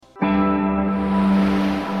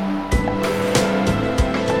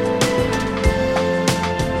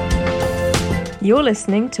You're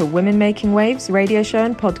listening to Women Making Waves radio show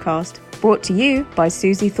and podcast, brought to you by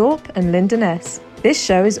Susie Thorpe and Linda Ness. This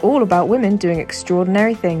show is all about women doing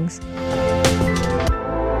extraordinary things.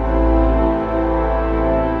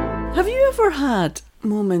 Have you ever had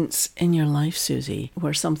moments in your life, Susie,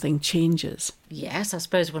 where something changes? Yes, I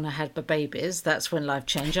suppose when I had my babies, that's when life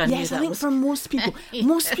changed. I think for most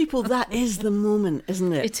people, that is the moment,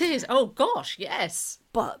 isn't it? It is. Oh, gosh, yes.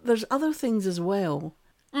 But there's other things as well,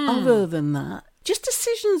 other than that. Just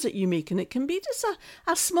decisions that you make, and it can be just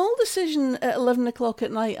a small decision at 11 o'clock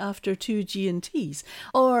at night after 2 G&Ts,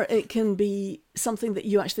 or it can be something that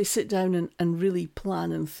you actually sit down and really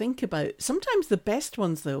plan and think about. Sometimes the best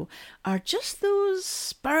ones, though, are just those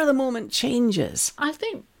spur-of-the-moment changes. I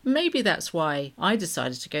think maybe that's why I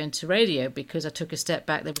decided to go into radio, because I took a step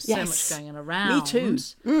back. There was so much going on around. Me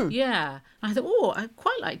too. Yeah. I thought, I'd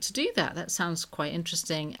quite like to do that. That sounds quite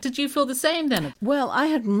interesting. Did you feel the same then? Well, I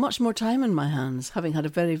had much more time in my hands, having had a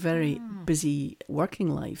very, very busy working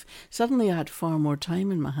life. Suddenly I had far more time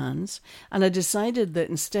in my hands, and I decided that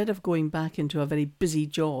instead of going back into a very busy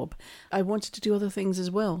job, I wanted to do other things as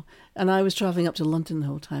well. And I was travelling up to London the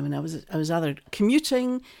whole time, and I was either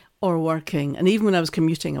commuting or working. And even when I was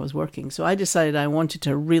commuting, I was working. So I decided I wanted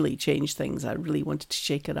to really change things. I really wanted to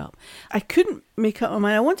shake it up. I couldn't make up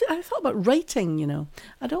my mind. I thought about writing, you know.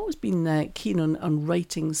 I'd always been keen on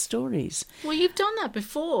writing stories. Well, you've done that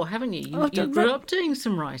before, haven't you? You grew up doing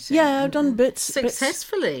some writing. Yeah, I've done bits.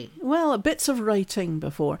 Successfully. Bits of writing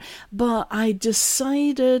before. But I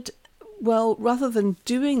decided, well, rather than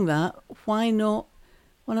doing that, why not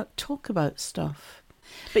talk about stuff?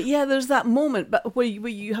 But yeah, there's that moment where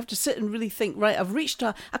you have to sit and really think, right, I've reached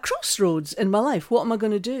a crossroads in my life. What am I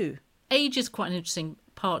going to do? Age is quite an interesting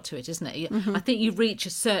part to it, isn't it? I think you reach a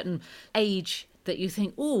certain age that you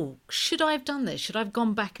think, oh, should I have done this? Should I have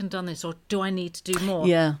gone back and done this? Or do I need to do more?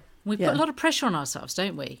 Yeah. We put a lot of pressure on ourselves,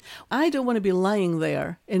 don't we? I don't want to be lying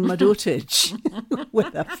there in my dotage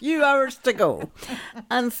with a few hours to go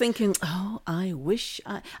and thinking, oh, I wish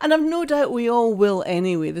I... And I've no doubt we all will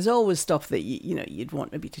anyway. There's always stuff that, you'd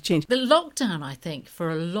want maybe to change. The lockdown, I think,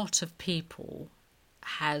 for a lot of people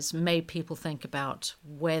has made people think about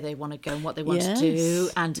where they want to go and what they want to do.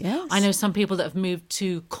 And I know some people that have moved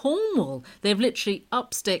to Cornwall. They've literally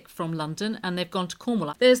upstick from London and they've gone to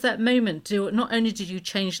Cornwall. There's that moment, not only did you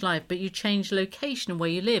change life, but you change location and where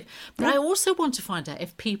you live. But I also want to find out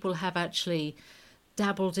if people have actually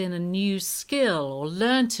dabbled in a new skill or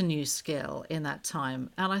learnt a new skill in that time.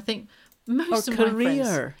 And I think... Most of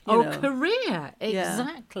career, my friends, career,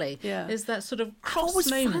 exactly. Yeah. Is that sort of cross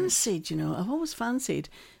I've always fancied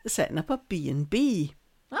setting up a B&B.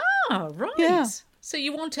 Ah, right. Yeah. So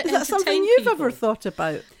you want to Is that something you've ever thought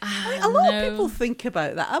about? A lot of people think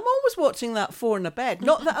about that. I'm always watching that Four in a Bed.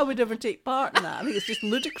 Not that I would ever take part in that. I think it's just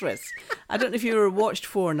ludicrous. I don't know if you ever watched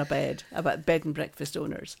Four in a Bed, about bed and breakfast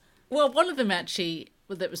owners. Well, one of them actually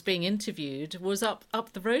that was being interviewed was up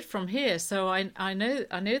the road from here, so I know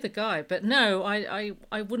the guy. But no,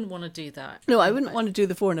 I wouldn't want to do that. No, I wouldn't want to do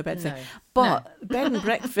the Four in a Bed thing. But bed and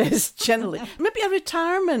breakfast generally, maybe a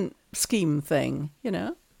retirement scheme thing,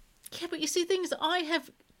 Yeah, but you see, things I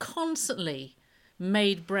have constantly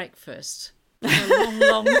made breakfast. For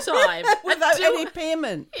a long time. Without any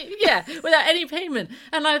payment. Yeah, without any payment.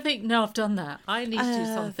 And I think, no, I've done that. I need to do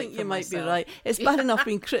something. I think you might myself. Be right. It's bad enough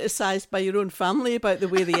being criticised by your own family about the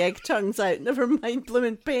way the egg turns out. Never mind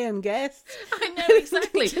blooming paying guests. I know,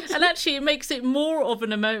 exactly. And actually, it makes it more of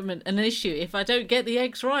an issue if I don't get the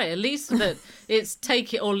eggs right. At least that it's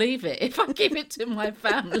take it or leave it. If I give it to my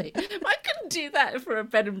family. I couldn't do that for a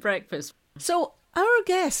bed and breakfast. So, our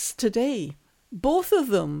guests today... Both of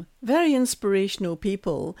them, very inspirational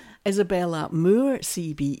people. Isabella Moore,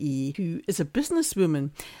 CBE, who is a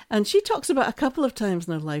businesswoman. And she talks about a couple of times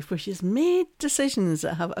in her life where she's made decisions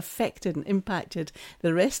that have affected and impacted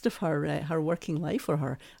the rest of her working life, or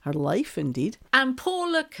her life indeed. And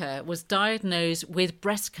Paula Kerr was diagnosed with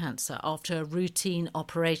breast cancer after a routine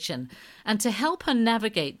operation. And to help her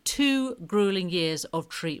navigate 2 grueling years of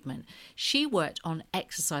treatment, she worked on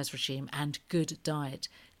exercise regime and good diet,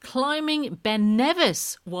 climbing Ben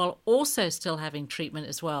Nevis while also still having treatment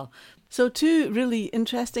as well. So 2 really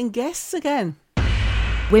interesting guests again.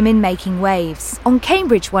 Women Making Waves on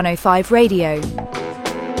Cambridge 105 Radio.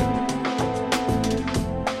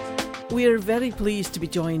 We're very pleased to be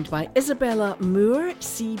joined by Isabella Moore,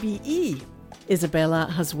 CBE. Isabella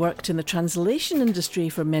has worked in the translation industry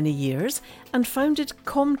for many years and founded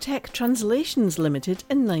Comtech Translations Limited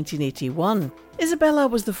in 1981. Isabella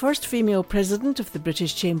was the first female president of the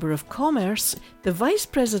British Chamber of Commerce, the vice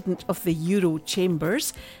president of the Euro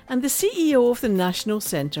Chambers, and the CEO of the National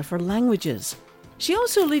Centre for Languages. She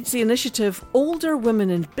also leads the initiative Older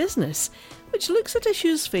Women in Business, which looks at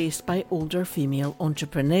issues faced by older female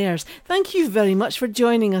entrepreneurs. Thank you very much for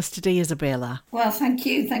joining us today, Isabella. Well, thank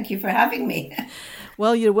you. Thank you for having me.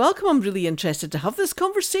 Well, you're welcome. I'm really interested to have this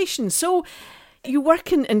conversation. So, you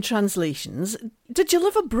work in translations. Did you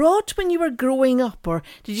live abroad when you were growing up, or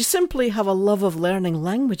did you simply have a love of learning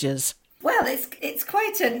languages? Well, it's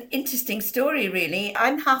quite an interesting story, really.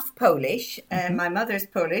 I'm half Polish. My mother's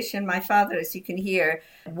Polish, and my father, as you can hear,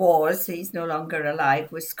 he's no longer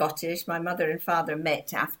alive, was Scottish. My mother and father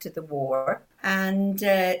met after the war and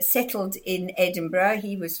settled in Edinburgh.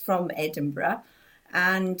 He was from Edinburgh.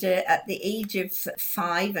 And at the age of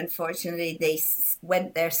 5, unfortunately, they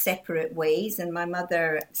went their separate ways. And my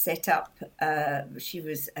mother set up,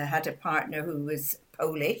 had a partner who was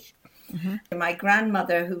Polish. Mm-hmm. My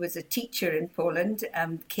grandmother, who was a teacher in Poland,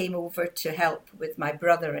 came over to help with my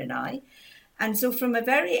brother and I. And so from a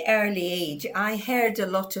very early age, I heard a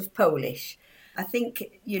lot of Polish. I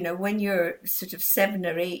think, when you're sort of 7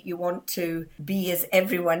 or 8, you want to be as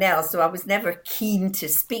everyone else. So I was never keen to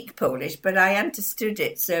speak Polish, but I understood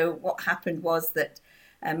it. So what happened was that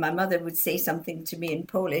my mother would say something to me in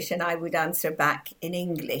Polish and I would answer back in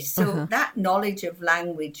English. So that knowledge of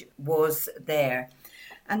language was there.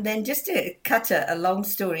 And then just to cut a long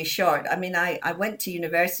story short, I went to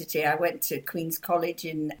university. I went to Queen's College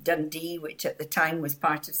in Dundee, which at the time was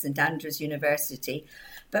part of St Andrews University.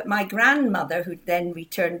 But my grandmother, who then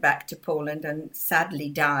returned back to Poland and sadly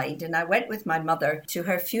died, and I went with my mother to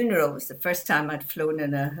her funeral. It was the first time I'd flown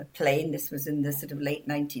in a plane. This was in the sort of late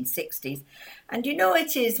 1960s. And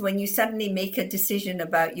it is when you suddenly make a decision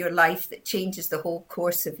about your life that changes the whole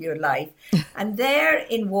course of your life. And there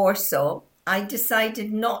in Warsaw, I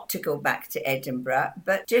decided not to go back to Edinburgh,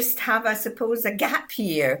 but just have, I suppose, a gap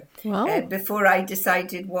year before I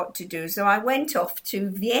decided what to do. So I went off to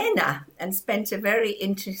Vienna and spent a very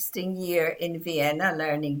interesting year in Vienna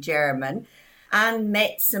learning German and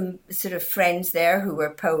met some sort of friends there who were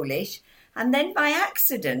Polish. And then by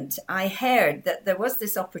accident, I heard that there was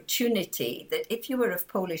this opportunity that if you were of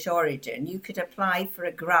Polish origin, you could apply for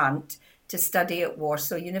a grant to study at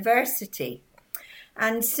Warsaw University.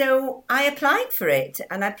 And so I applied for it,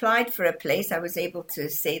 and I applied for a place. I was able to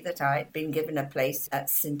say that I had been given a place at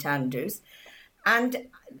St Andrews. And,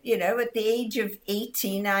 at the age of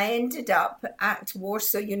 18, I ended up at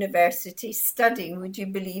Warsaw University studying, would you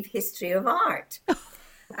believe, history of art.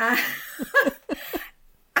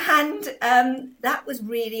 And that was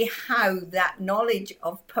really how that knowledge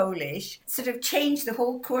of Polish sort of changed the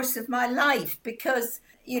whole course of my life, because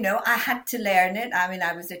I had to learn it.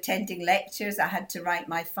 I was attending lectures. I had to write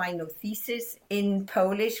my final thesis in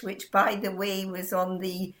Polish, which, by the way, was on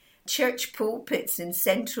the church pulpits in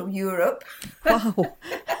Central Europe. Wow.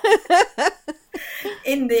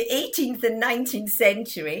 In the 18th and 19th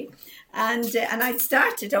century. And I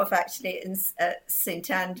started off actually in St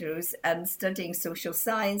Andrews studying social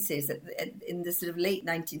sciences in the sort of late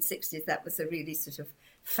 1960s. That was a really sort of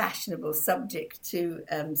fashionable subject to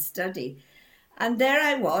study. And there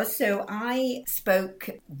I was. So I spoke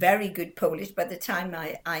very good Polish by the time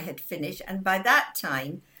I had finished. And by that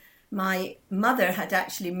time, my mother had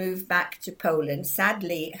actually moved back to Poland.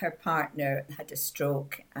 Sadly, her partner had a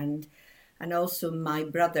stroke. And also my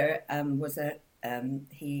brother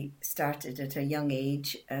he started at a young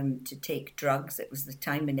age to take drugs. It was the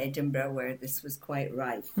time in Edinburgh where this was quite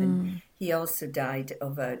rife. And he also died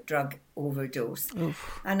of a drug overdose.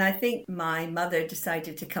 Oof. And I think my mother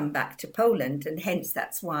decided to come back to Poland, and hence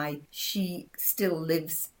that's why she still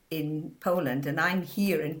lives in Poland. And I'm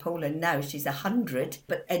here in Poland now. She's 100.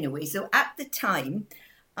 But anyway, so at the time,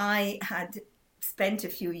 I had spent a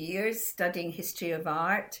few years studying history of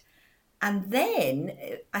art. And then,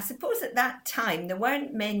 I suppose at that time, there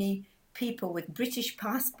weren't many people with British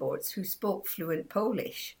passports who spoke fluent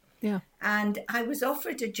Polish. Yeah. And I was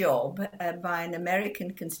offered a job by an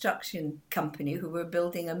American construction company who were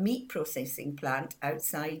building a meat processing plant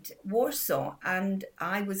outside Warsaw. And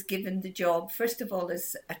I was given the job, first of all,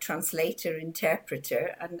 as a translator,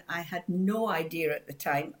 interpreter. And I had no idea at the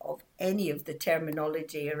time of any of the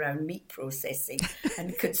terminology around meat processing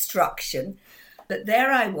and construction. But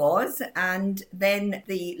there I was, and then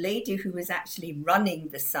the lady who was actually running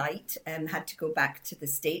the site had to go back to the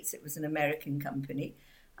States. It was an American company.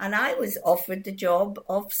 And I was offered the job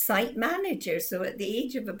of site manager. So at the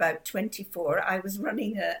age of about 24, I was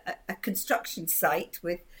running a construction site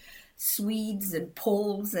with Swedes and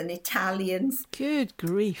Poles and Italians. Good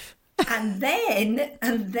grief. And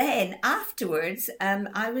then afterwards,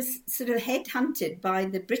 I was sort of headhunted by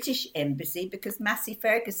the British Embassy because Massey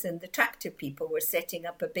Ferguson, the tractor people, were setting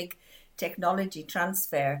up a big technology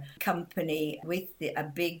transfer company with a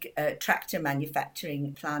big tractor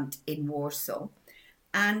manufacturing plant in Warsaw.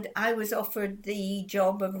 And I was offered the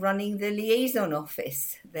job of running the liaison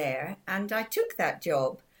office there. And I took that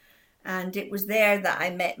job. And it was there that I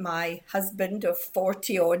met my husband of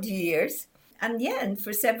 40 odd years. And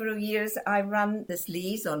for several years, I ran this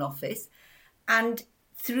liaison office. And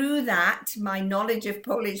through that, my knowledge of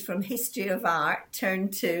Polish from history of art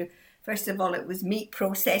turned to, first of all, it was meat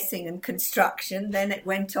processing and construction. Then it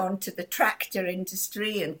went on to the tractor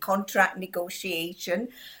industry and contract negotiation.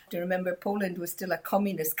 To remember, Poland was still a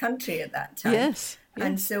communist country at that time. Yes.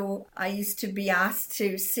 And so I used to be asked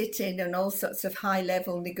to sit in on all sorts of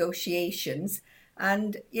high-level negotiations.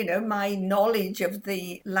 And, my knowledge of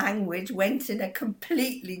the language went in a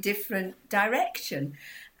completely different direction.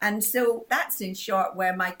 And so that's in short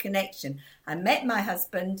where my connection. I met my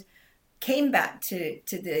husband, came back to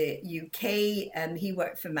the UK. He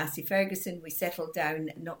worked for Massey Ferguson. We settled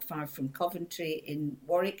down not far from Coventry in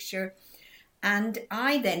Warwickshire. And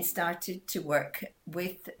I then started to work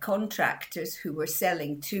with contractors who were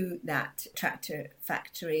selling to that tractor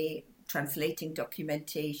factory, translating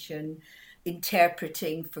documentation,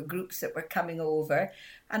 interpreting for groups that were coming over.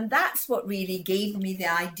 And that's what really gave me the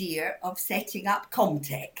idea of setting up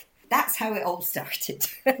Comtech. That's how it all started.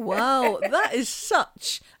 Wow, that is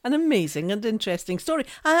such an amazing and interesting story.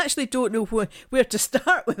 I actually don't know where to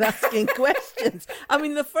start with asking questions. I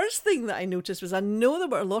mean, the first thing that I noticed was I know there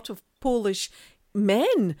were a lot of Polish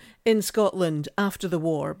men in Scotland after the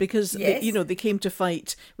war because yes. they came to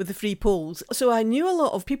fight with the Free Poles. So I knew a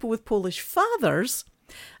lot of people with Polish fathers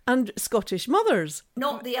and Scottish mothers.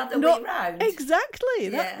 Not the other way round. Exactly.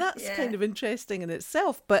 That's kind of interesting in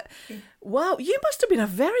itself. But wow, you must have been a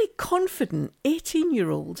very confident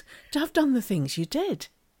 18-year-old to have done the things you did.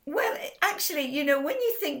 Well, actually, when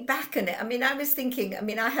you think back on it, I was thinking,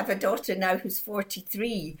 I have a daughter now who's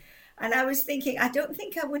 43. And I was thinking, I don't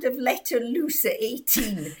think I would have let her loose at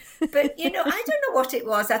 18. But, I don't know what it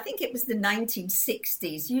was. I think it was the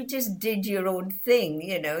 1960s. You just did your own thing.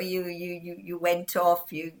 You went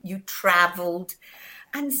off, you travelled.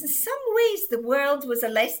 And in some ways, the world was a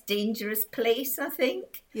less dangerous place, I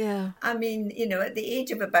think. Yeah. At the age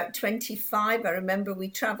of about 25, I remember we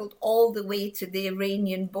travelled all the way to the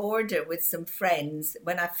Iranian border with some friends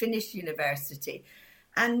when I finished university.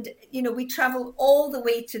 And, we travelled all the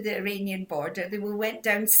way to the Iranian border. Then we went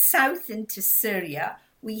down south into Syria.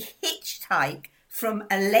 We hitchhiked from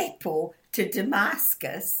Aleppo to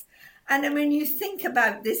Damascus. And you think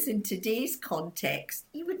about this in today's context,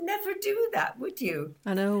 you would never do that, would you?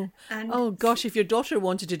 I know. And oh gosh, if your daughter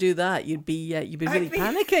wanted to do that, you'd be really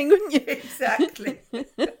panicking, wouldn't you? Exactly.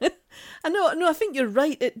 I think you're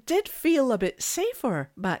right. It did feel a bit safer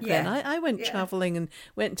back then. I went travelling and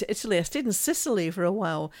went to Italy. I stayed in Sicily for a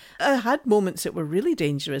while. I had moments that were really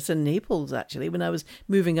dangerous in Naples, actually, when I was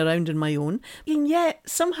moving around on my own. And yet,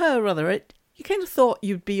 somehow or other, you kind of thought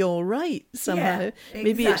you'd be all right somehow. Yeah, exactly.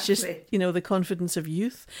 Maybe it's just, the confidence of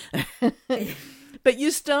youth. But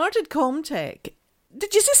you started Comtech.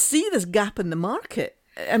 Did you just see this gap in the market?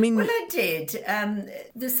 Well, I did.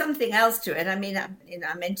 There's something else to it. I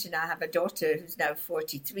mentioned I have a daughter who's now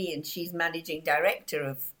 43 and she's managing director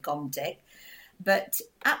of Comtech. But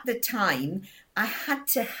at the time, I had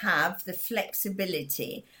to have the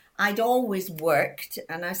flexibility. I'd always worked,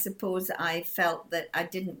 and I suppose I felt that I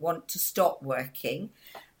didn't want to stop working.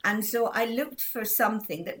 And so I looked for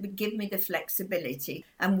something that would give me the flexibility,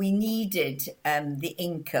 and we needed the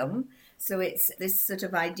income. So it's this sort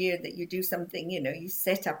of idea that you do something, you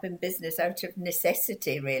set up in business out of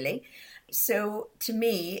necessity, really. So to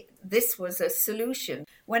me, this was a solution.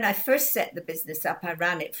 When I first set the business up, I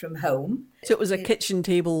ran it from home. So it was a kitchen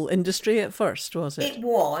table industry at first, was it? It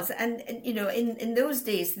was. And in those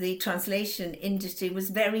days, the translation industry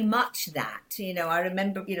was very much that. I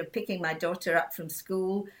remember, picking my daughter up from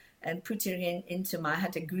school and putting her into I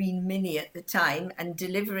had a green Mini at the time, and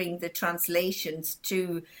delivering the translations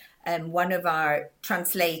to one of our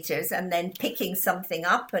translators, and then picking something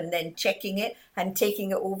up and then checking it and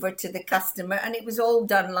taking it over to the customer. And it was all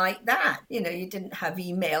done like that. You didn't have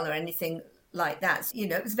email or anything like that.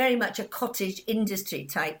 It was very much a cottage industry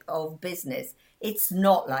type of business. It's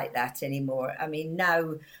not like that anymore. I mean,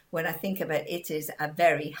 now when I think about it, it is a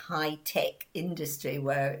very high-tech industry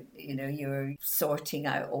where, you're sorting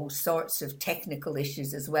out all sorts of technical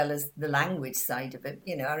issues as well as the language side of it.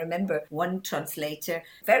 I remember one translator,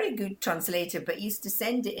 very good translator, but used to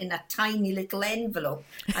send it in a tiny little envelope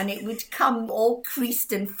and it would come all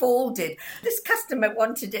creased and folded. This customer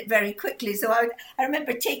wanted it very quickly, so I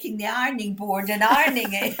remember taking the ironing board and ironing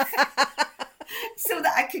it. So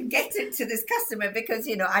that I could get it to this customer because,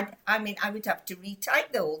 I would have to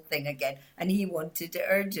retype the whole thing again and he wanted it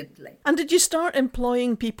urgently. And did you start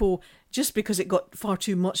employing people just because it got far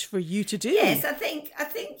too much for you to do? Yes, I think,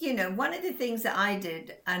 one of the things that I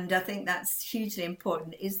did, and I think that's hugely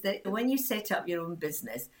important, is that when you set up your own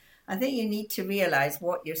business, I think you need to realise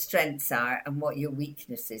what your strengths are and what your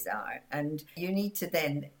weaknesses are. And you need to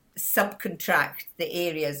then subcontract the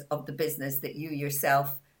areas of the business that you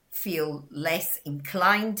yourself feel less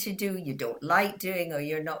inclined to do, you don't like doing, or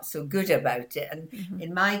you're not so good about it. And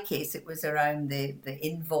in my case, it was around the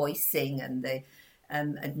invoicing and the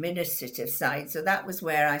administrative side. So that was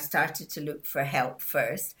where I started to look for help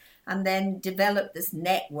first, and then develop this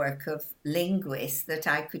network of linguists that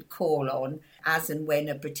I could call on as and when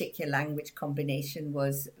a particular language combination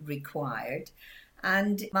was required.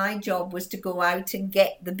 And my job was to go out and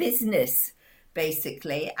get the business,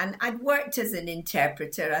 basically. And I'd worked as an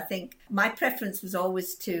interpreter. I think my preference was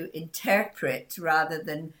always to interpret rather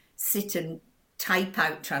than sit and type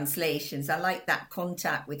out translations. I like that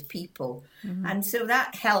contact with people. And so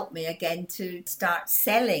that helped me again to start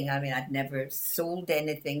selling. I mean, I'd never sold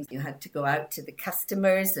anything. You had to go out to the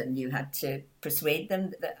customers and you had to persuade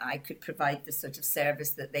them that I could provide the sort of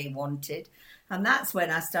service that they wanted. And that's when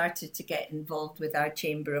I started to get involved with our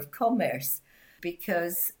Chamber of Commerce,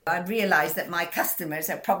 because I realised that my customers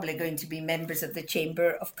are probably going to be members of the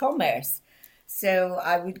Chamber of Commerce. So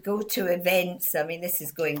I would go to events. I mean, this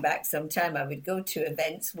is going back some time. I would go to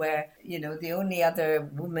events where, the only other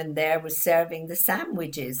woman there was serving the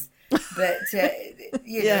sandwiches. But,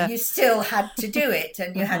 you still had to do it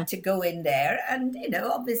and you had to go in there. And,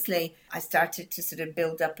 obviously I started to sort of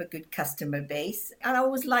build up a good customer base. And I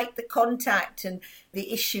always liked the contact and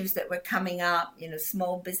the issues that were coming up,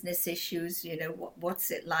 small business issues,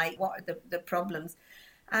 what's it like? What are the problems?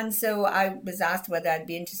 And so I was asked whether I'd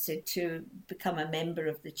be interested to become a member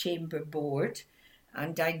of the Chamber Board.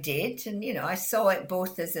 And I did. And, I saw it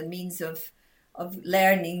both as a means of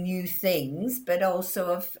learning new things, but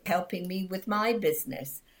also of helping me with my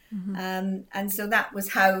business. And so that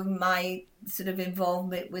was how my sort of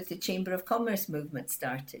involvement with the Chamber of Commerce movement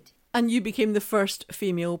started. And you became the first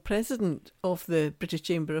female president of the British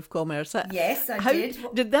Chamber of Commerce. Yes, I did.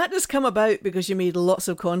 Did that just come about because you made lots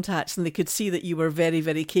of contacts and they could see that you were very,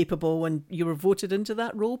 very capable when you were voted into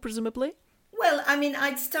that role, presumably? Well, I mean,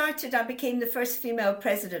 I became the first female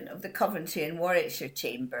president of the Coventry and Warwickshire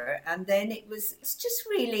Chamber. And then it's just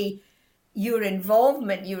really your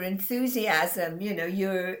involvement, your enthusiasm,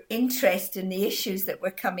 your interest in the issues that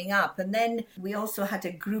were coming up. And then we also had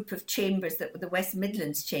a group of chambers that were the West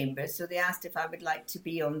Midlands Chamber. So they asked if I would like to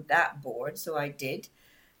be on that board. So I did.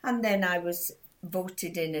 And then I was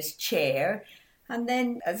voted in as chair. And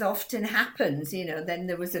then, as often happens, then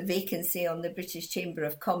there was a vacancy on the British Chamber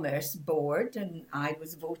of Commerce board and I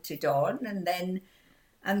was voted on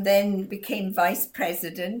and then became vice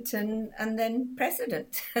president and then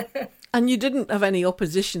president. And you didn't have any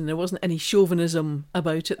opposition? There wasn't any chauvinism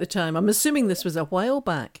about it at the time? I'm assuming this was a while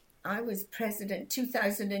back. I was president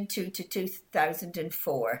 2002 to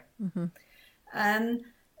 2004. I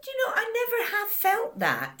never have felt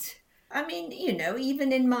that. I mean,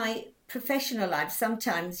 even in my professional life,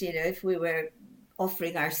 sometimes, if we were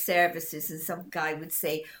offering our services and some guy would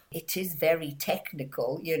say, it is very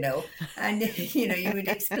technical, and, you would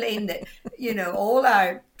explain that, all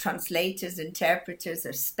our translators, interpreters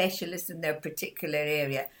are specialists in their particular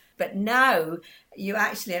area. But now you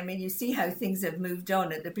actually, you see how things have moved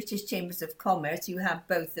on. At the British Chambers of Commerce, you have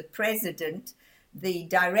both the president, the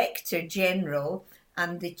director general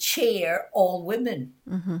and the chair, all women.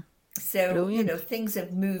 So, brilliant. Things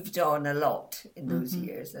have moved on a lot in those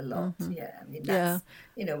years, a lot. Yeah, that's,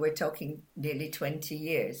 we're talking nearly 20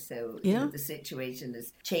 years. So, the situation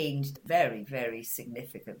has changed very, very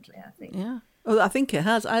significantly, I think. Yeah. Oh, I think it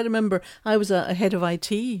has. I remember I was a head of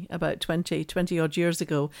IT about 20 odd years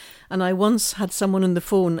ago, and I once had someone on the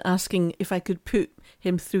phone asking if I could put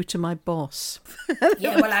him through to my boss.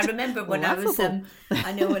 Yeah, well, I remember when I was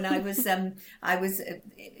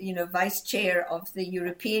vice chair of the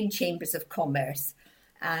European Chambers of Commerce.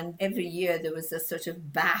 And every year there was a sort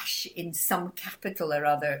of bash in some capital or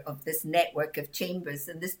other of this network of chambers.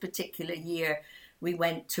 And this particular year we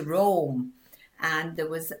went to Rome. and there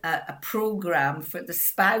was a program for the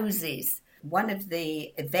spouses. One of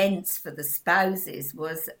the events for the spouses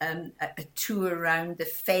was a tour around the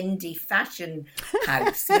Fendi fashion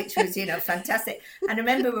house, which was, fantastic. And I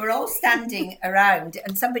remember we were all standing around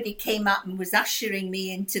and somebody came up and was ushering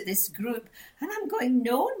me into this group. And I'm going,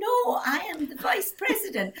 no, I am the vice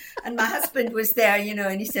president. And my husband was there,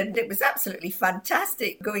 and he said it was absolutely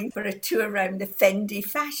fantastic going for a tour around the Fendi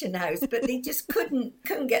fashion house. But they just couldn't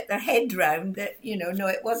get their head round that, no,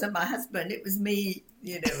 it wasn't my husband, it was me,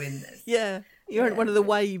 in this. Yeah, you weren't one of the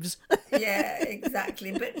wives. Yeah,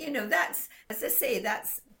 exactly. But, that's, as I say,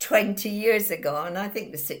 that's 20 years ago, and I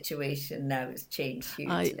think the situation now has changed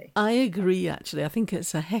hugely. I agree, actually. I think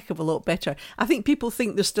it's a heck of a lot better. I think people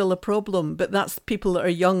think there's still a problem, but that's people that are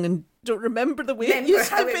young and don't remember the way it used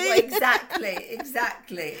to be.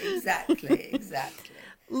 Exactly.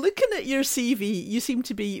 Looking at your CV, you seem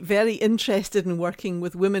to be very interested in working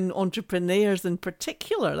with women entrepreneurs in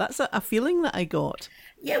particular. That's a feeling that I got.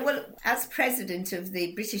 Yeah, well, as president of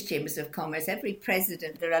the British Chambers of Commerce, every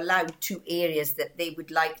president, they're allowed 2 areas that they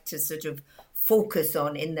would like to sort of focus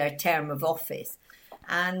on in their term of office.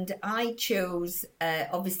 And I chose,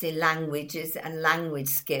 obviously, languages and language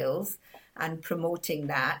skills and promoting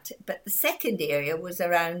that. But the second area was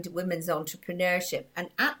around women's entrepreneurship. And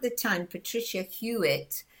at the time, Patricia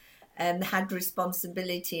Hewitt had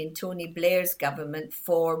responsibility in Tony Blair's government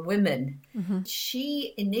for women. Mm-hmm.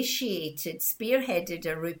 She spearheaded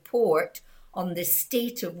a report on the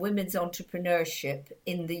state of women's entrepreneurship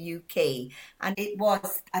in the UK. And it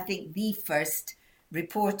was, I think, the first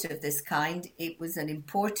report of this kind. It was an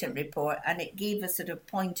important report and it gave a sort of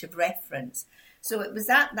point of reference. So it was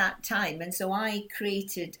at that time, and so I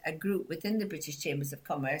created a group within the British Chambers of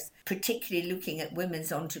Commerce, particularly looking at women's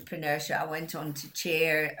entrepreneurship. I went on to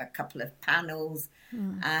chair a couple of panels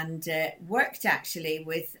and worked actually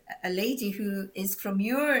with a lady who is from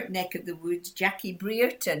your neck of the woods, Jackie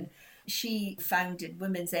Brereton. She founded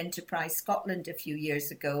Women's Enterprise Scotland a few years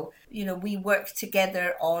ago. We worked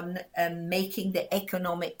together on making the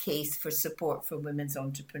economic case for support for women's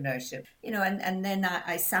entrepreneurship. And then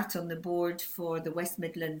I sat on the board for the West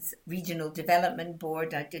Midlands Regional Development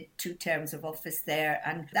Board. I did 2 terms of office there.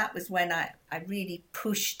 And that was when I really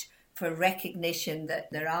pushed for recognition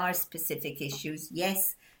that there are specific issues.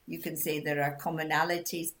 Yes, you can say there are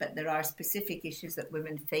commonalities, but there are specific issues that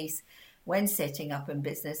women face when setting up in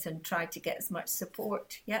business, and try to get as much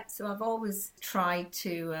support. Yeah, so I've always tried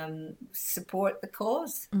to support the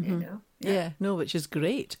cause, Mm-hmm. Yeah, which is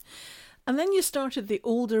great. And then you started the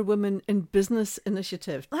Older Women in Business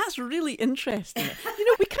Initiative. That's really interesting.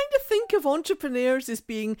 We kind of think of entrepreneurs as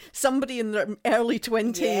being somebody in their early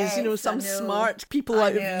 20s, yes, some smart people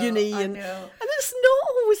out of uni. And it's not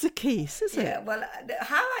always the case, is it? Yeah, well,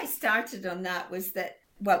 how I started on that was that,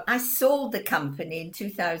 I sold the company in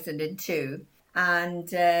 2002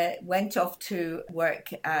 and went off to work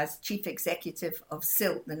as chief executive of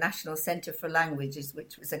SILT, the National Centre for Languages,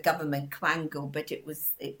 which was a government quango, but it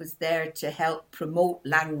was there to help promote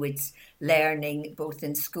language learning both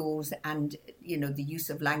in schools and the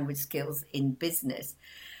use of language skills in business.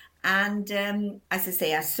 And as I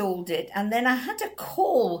say, I sold it, and then I had a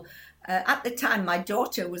call. At the time, my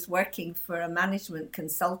daughter was working for a management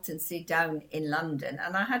consultancy down in London,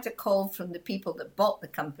 and I had a call from the people that bought the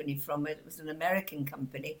company from it. It was an American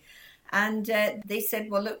company. And they said,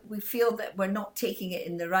 well, look, we feel that we're not taking it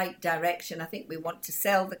in the right direction. I think we want to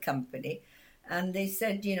sell the company. And they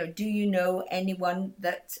said, do you know anyone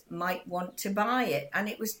that might want to buy it? And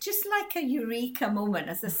it was just like a eureka moment.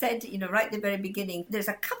 As I said, right at the very beginning, there's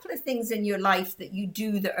a couple of things in your life that you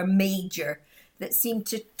do that are major, that seem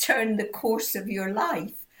to turn the course of your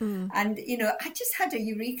life. And, I just had a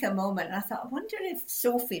eureka moment. And I thought, I wonder if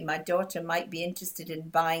Sophie, my daughter, might be interested in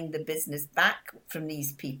buying the business back from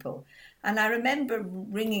these people. And I remember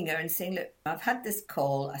ringing her and saying, look, I've had this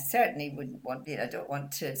call. I certainly wouldn't want, I don't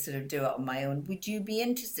want to sort of do it on my own. Would you be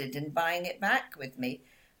interested in buying it back with me?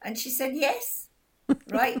 And she said, yes,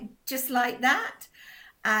 right, just like that.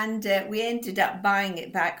 And we ended up buying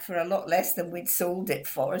it back for a lot less than we'd sold it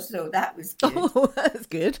for. So that was good. Oh, that's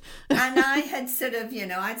good. And I had sort of,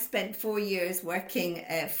 I'd spent 4 years working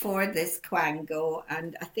for this quango.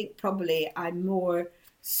 And I think probably I'm more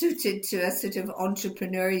suited to a sort of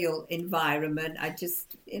entrepreneurial environment. I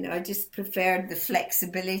just preferred the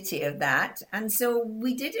flexibility of that. And so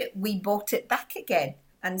we did it. We bought it back again.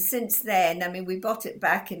 And since then, I mean, we bought it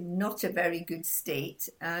back in not a very good state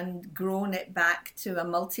and grown it back to a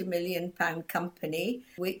multi-million-pound company,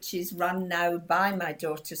 which is run now by my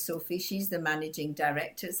daughter, Sophie. She's the managing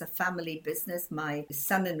director. It's a family business. My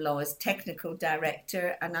son-in-law is technical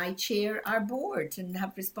director, and I chair our board and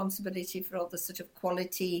have responsibility for all the sort of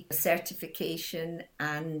quality certification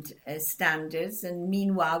and standards. And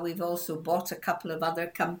meanwhile, we've also bought a couple of other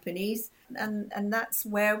companies, and that's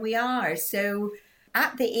where we are. So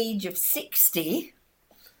at the age of 60,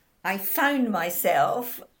 I found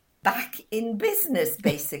myself back in business,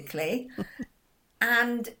 basically,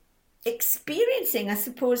 and experiencing, I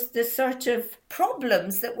suppose, the sort of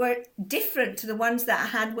problems that were different to the ones that I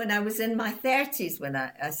had when I was in my 30s when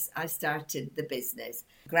I started the business.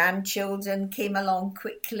 Grandchildren came along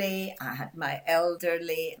quickly. I had my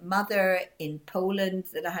elderly mother in Poland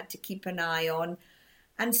that I had to keep an eye on.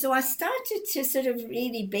 And so I started to sort of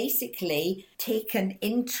really basically take an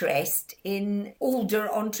interest in older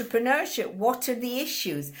entrepreneurship. What are the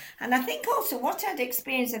issues? And I think also what I'd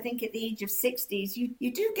experienced, I think at the age of 60 is you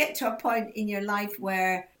do get to a point in your life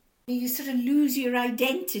where you sort of lose your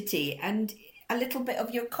identity and a little bit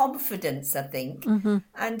of your confidence, I think. Mm-hmm.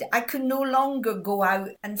 And I could no longer go out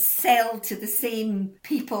and sell to the same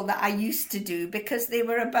people that I used to do because they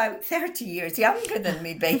were about 30 years younger than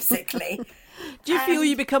me, basically. Do you feel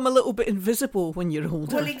you become a little bit invisible when you're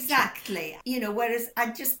older? Well, exactly. You know, whereas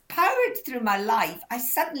I just powered through my life, I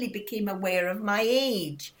suddenly became aware of my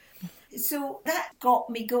age. So that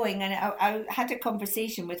got me going. And I had a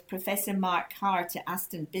conversation with Professor Mark Hart at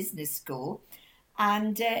Aston Business School.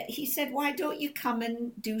 And he said, why don't you come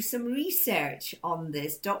and do some research on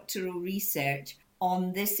this, doctoral research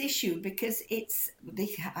on this issue? Because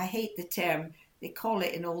I hate the term, they call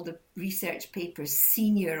it in all the research papers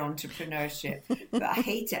senior entrepreneurship, but I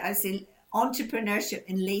hate it. I say entrepreneurship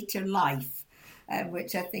in later life,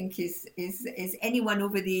 which I think is anyone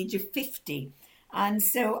over the age of 50. And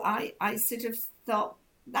so I sort of thought,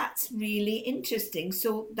 that's really interesting.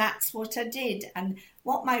 So that's what I did. And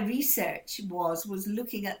what my research was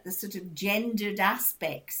looking at the sort of gendered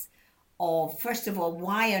aspects of, first of all,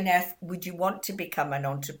 why on earth would you want to become an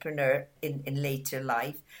entrepreneur in later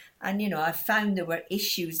life? And, you know, I found there were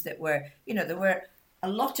issues that were, you know, there were a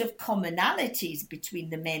lot of commonalities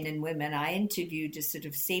between the men and women. I interviewed a sort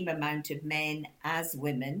of same amount of men as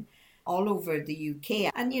women all over the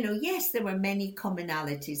UK. And, you know, yes, there were many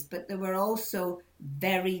commonalities, but there were also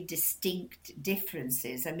very distinct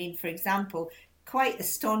differences. I mean, for example, quite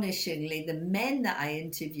astonishingly, the men that I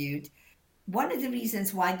interviewed, one of the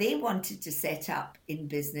reasons why they wanted to set up in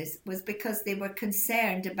business was because they were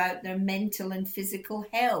concerned about their mental and physical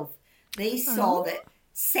health. They saw that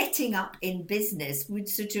setting up in business would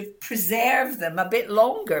sort of preserve them a bit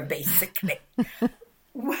longer, basically.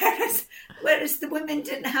 Whereas the women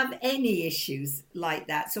didn't have any issues like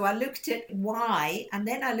that. So I looked at why, and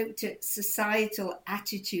then I looked at societal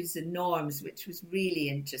attitudes and norms, which was really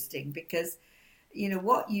interesting because, you know,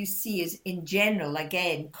 what you see is in general,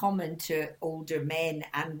 again, common to older men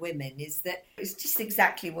and women is that it's just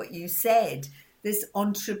exactly what you said. This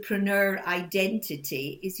entrepreneur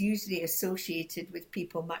identity is usually associated with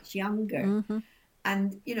people much younger. Mm-hmm.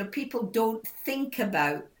 And, you know, people don't think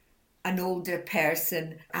about an older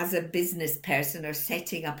person as a business person or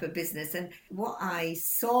setting up a business. And what I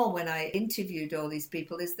saw when I interviewed all these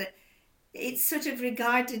people is that it's sort of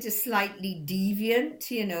regarded as slightly deviant,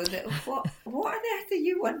 you know, that what on earth are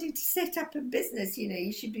you wanting to set up a business? You know,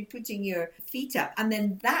 you should be putting your feet up. And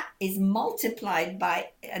then that is multiplied by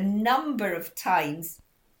a number of times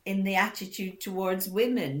in the attitude towards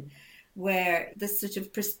women, where the sort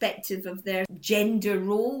of perspective of their gender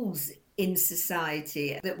roles in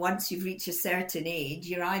society, that once you've reached a certain age,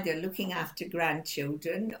 you're either looking after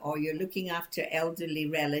grandchildren or you're looking after elderly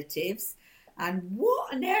relatives. And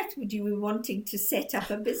what on earth would you be wanting to set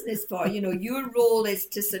up a business for? You know, your role is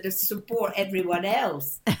to sort of support everyone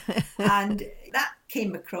else. And that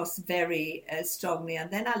came across very strongly.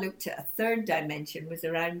 And then I looked at a third dimension, was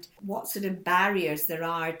around what sort of barriers there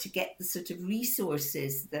are to get the sort of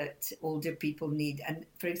resources that older people need. And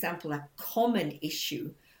for example, a common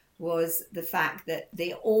issue was the fact that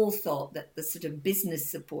they all thought that the sort of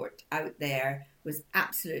business support out there was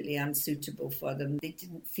absolutely unsuitable for them. They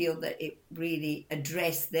didn't feel that it really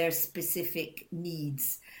addressed their specific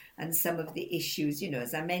needs and some of the issues, you know,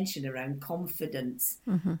 as I mentioned, around confidence,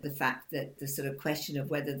 the fact that the sort of question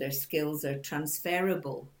of whether their skills are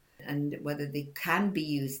transferable and whether they can be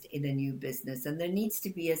used in a new business. And there needs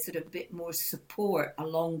to be a sort of bit more support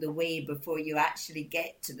along the way before you actually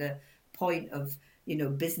get to the point of, you know,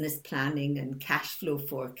 business planning and cash flow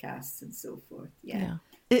forecasts and so forth. Yeah.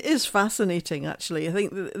 It is fascinating, actually. I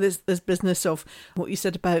think this business of what you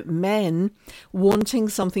said about men wanting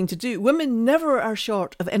something to do. Women never are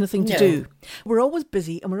short of anything to do. We're always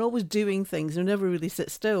busy and we're always doing things and never really sit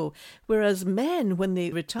still. Whereas men, when they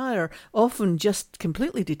retire, often just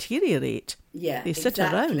completely deteriorate. Yeah, they sit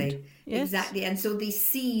around. Yes. Exactly. And so they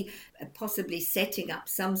see possibly setting up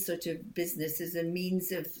some sort of business as a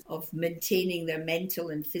means of maintaining their mental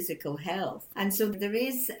and physical health. And so there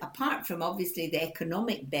is, apart from obviously the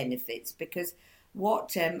economic benefits, because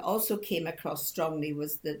what also came across strongly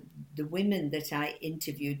was that the women that I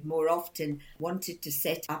interviewed more often wanted to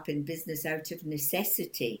set up in business out of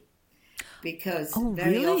necessity, because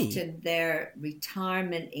very often their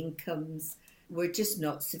retirement incomes were just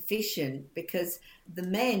not sufficient, because the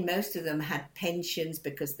men, most of them had pensions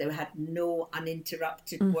because they had no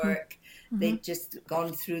uninterrupted work. They'd just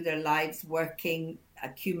gone through their lives working,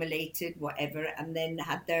 accumulated whatever, and then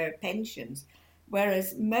had their pensions.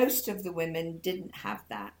 Whereas most of the women didn't have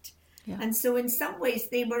that. Yeah. And so in some ways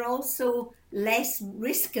they were also less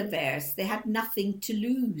risk averse. They had nothing to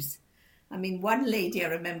lose. I mean, one lady I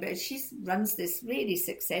remember, she runs this really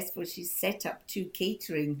successful, she's set up 2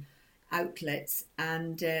 catering outlets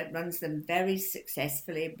and runs them very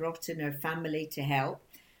successfully, brought in her family to help.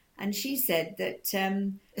 And she said that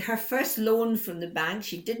her first loan from the bank,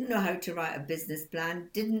 she didn't know how to write a business plan,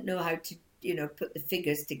 didn't know how to, put the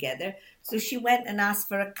figures together. So she went and asked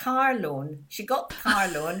for a car loan. She got the car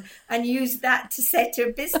loan and used that to set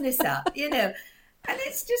her business up, And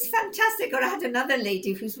it's just fantastic. Or I had another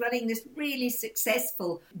lady who's running this really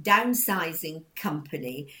successful downsizing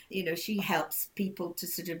company. She helps people to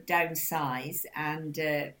sort of downsize. And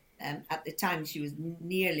at the time she was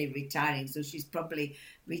nearly retiring, so she's probably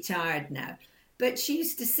retired now. But she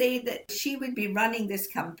used to say that she would be running this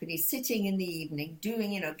company, sitting in the evening,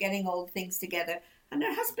 doing, getting all the things together. And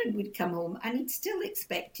her husband would come home and he'd still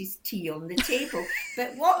expect his tea on the table.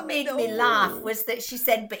 But what made me laugh was that she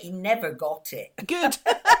said, but he never got it. Good.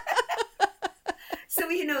 So,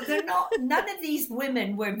 none of these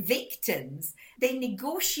women were victims. They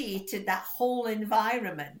negotiated that whole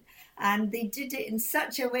environment. And they did it in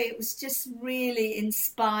such a way, it was just really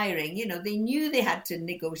inspiring. They knew they had to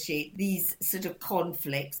negotiate these sort of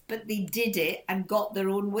conflicts, but they did it and got their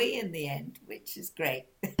own way in the end, which is great.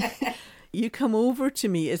 You come over to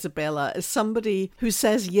me, Isabella, as somebody who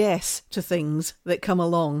says yes to things that come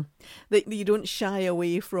along, that you don't shy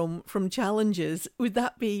away from challenges. Would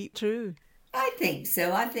that be true? I think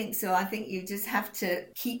so. I think you just have to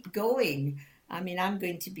keep going. I mean, I'm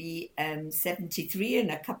going to be 73 in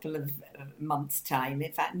a couple of months' time.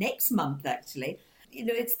 In fact, next month, actually.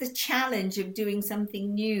 It's the challenge of doing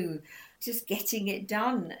something new, just getting it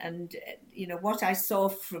done. And, what I saw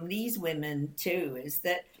from these women too is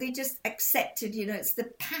that they just accepted, it's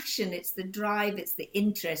the passion, it's the drive, it's the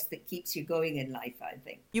interest that keeps you going in life, I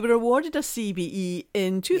think. You were awarded a CBE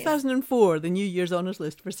in 2004, the New Year's Honours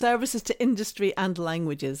List, for services to industry and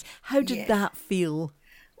languages. How did that feel?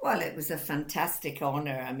 Well, it was a fantastic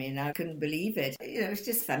honour. I mean, I couldn't believe it. It was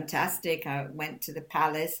just fantastic. I went to the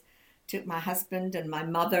palace, took my husband and my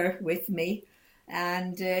mother with me,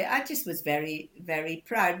 and I just was very, very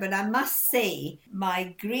proud. But I must say,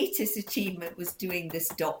 my greatest achievement was doing this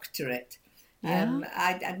doctorate. Yeah.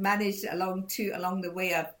 I'd managed along the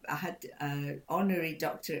way. I had an honorary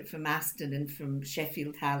doctorate from Aston and from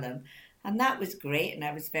Sheffield Hallam. And that was great, and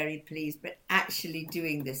I was very pleased. But actually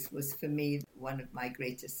doing this was, for me, one of my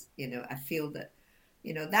greatest, I feel that,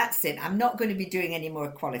 that's it. I'm not going to be doing any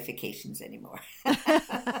more qualifications anymore.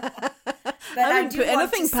 But I do put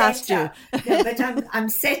anything past you. No, but I'm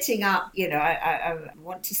setting up, I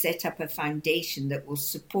want to set up a foundation that will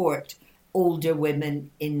support older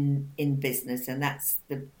women in business. And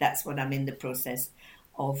that's what I'm in the process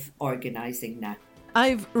of organising now.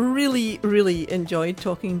 I've really, really enjoyed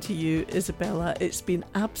talking to you, Isabella. It's been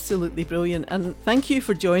absolutely brilliant. And thank you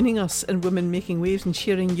for joining us in Women Making Waves and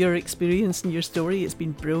sharing your experience and your story. It's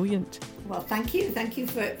been brilliant. Well, thank you. Thank you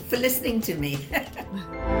for listening to me.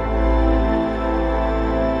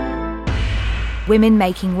 Women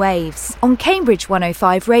Making Waves on Cambridge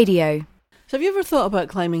 105 Radio. So have you ever thought about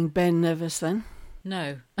climbing Ben Nevis then?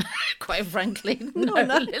 No, quite frankly, no,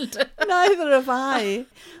 Linda. Neither have I.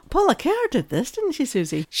 Paula Kerr did this, didn't she,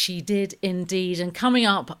 Susie? She did indeed. And coming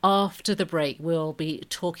up after the break, we'll be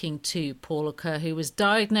talking to Paula Kerr, who was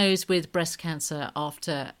diagnosed with breast cancer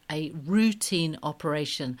after a routine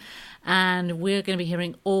operation. And we're going to be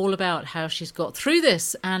hearing all about how she's got through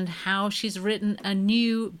this and how she's written a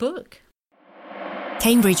new book.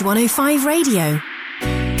 Cambridge 105 Radio.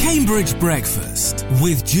 Cambridge Breakfast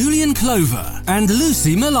with Julian Clover and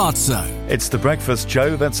Lucy Milazzo. It's the breakfast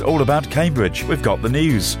show that's all about Cambridge. We've got the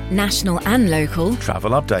news, national and local, travel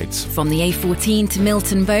updates, from the A14 to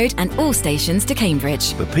Milton Road and all stations to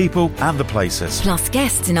Cambridge, the people and the places, plus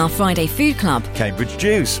guests in our Friday food club, Cambridge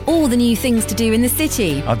Juice, all the new things to do in the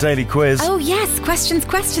city, our daily quiz, oh yes, questions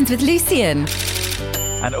with Lucian,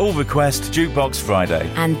 and All Request Jukebox Friday.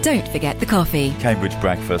 And don't forget the coffee. Cambridge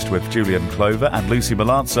Breakfast with Julian Clover and Lucy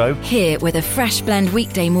Milazzo. Here with a fresh blend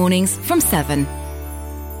weekday mornings from 7.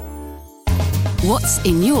 What's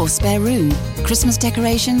in your spare room? Christmas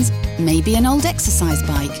decorations? Maybe an old exercise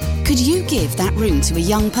bike? Could you give that room to a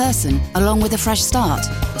young person, along with a fresh start?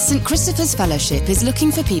 St Christopher's Fellowship is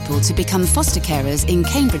looking for people to become foster carers in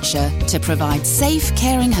Cambridgeshire to provide safe,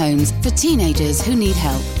 caring homes for teenagers who need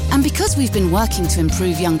help. And because we've been working to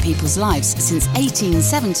improve young people's lives since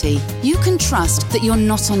 1870, you can trust that you're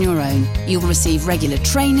not on your own. You'll receive regular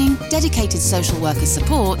training, dedicated social worker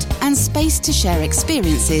support, and space to share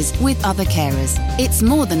experiences with other carers. It's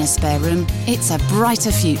more than a spare room, it's a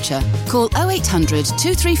brighter future. Call 0800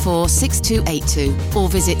 234 6282 or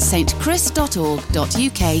visit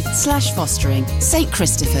stchris.org.uk/fostering. St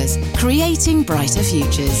Christopher's, creating brighter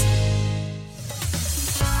futures.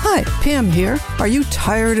 Hi, Pam here. Are you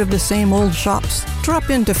tired of the same old shops? Drop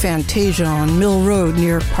into Fantasia on Mill Road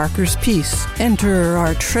near Parker's Peace. Enter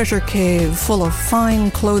our treasure cave full of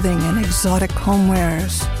fine clothing and exotic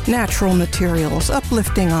homewares. Natural materials,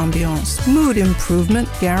 uplifting ambiance, mood improvement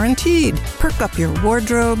guaranteed. Perk up your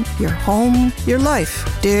wardrobe, your home, your life.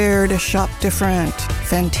 Dare to shop different.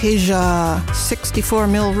 Fantasia, 64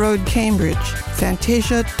 Mill Road, Cambridge.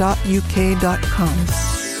 Fantasia.uk.com.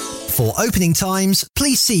 For opening times,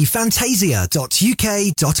 please see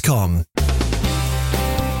fantasia.uk.com.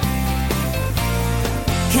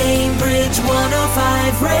 Cambridge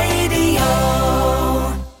 105 Radio.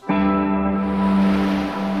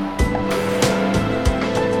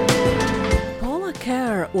 Paula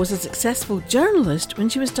Kerr was a successful journalist when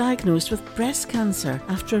she was diagnosed with breast cancer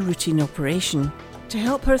after a routine operation. To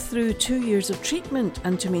help her through 2 years of treatment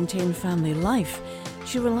and to maintain family life,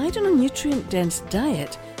 she relied on a nutrient-dense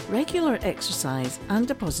diet, regular exercise and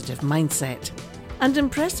a positive mindset. And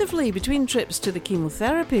impressively, between trips to the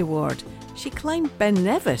chemotherapy ward, she climbed Ben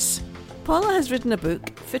Nevis. Paula has written a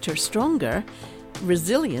book, Fitter, Stronger,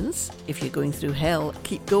 Resilience, If You're Going Through Hell,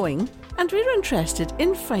 Keep Going, and we're interested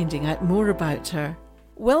in finding out more about her.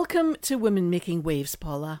 Welcome to Women Making Waves,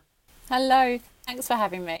 Paula. Hello, thanks for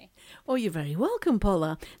having me. Oh, you're very welcome,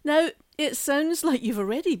 Paula. Now, it sounds like you've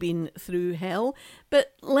already been through hell,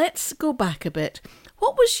 but let's go back a bit.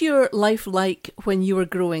 What was your life like when you were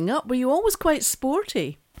growing up? Were you always quite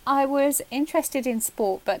sporty? I was interested in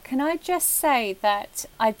sport, but can I just say that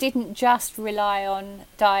I didn't just rely on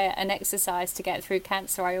diet and exercise to get through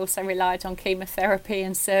cancer. I also relied on chemotherapy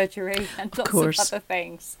and surgery and lots of other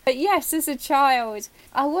things. But yes, as a child,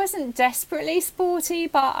 I wasn't desperately sporty,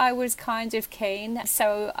 but I was kind of keen.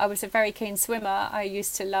 So I was a very keen swimmer. I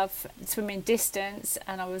used to love swimming distance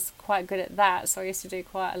and I was quite good at that. So I used to do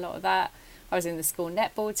quite a lot of that. I was in the school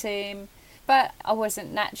netball team. But I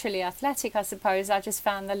wasn't naturally athletic, I suppose. I just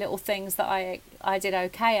found the little things that I did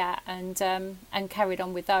okay at and carried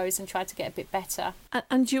on with those and tried to get a bit better.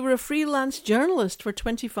 And you were a freelance journalist for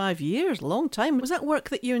 25 years, a long time. Was that work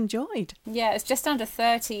that you enjoyed? Yeah, it's just under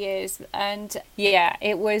 30 years. And yeah,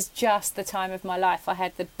 it was just the time of my life. I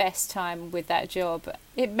had the best time with that job.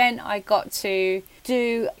 It meant I got to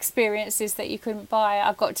do experiences that you couldn't buy.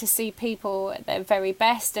 I got to see people at their very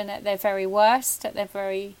best and at their very worst, at their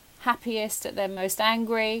very happiest, at their most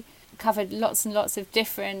angry. Covered lots and lots of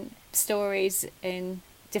different stories in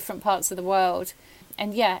different parts of the world.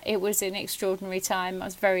 And yeah, it was an extraordinary time. I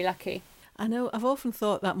was very lucky. I know, I've often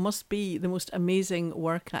thought that must be the most amazing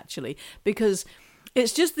work, actually, because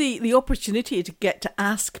it's just the opportunity to get to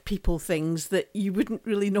ask people things that you wouldn't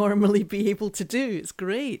really normally be able to do. It's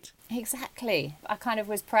great. Exactly. I kind of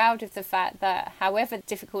was proud of the fact that however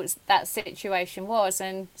difficult that situation was,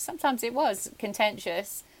 and sometimes it was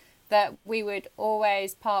contentious, that we would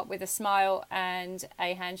always part with a smile and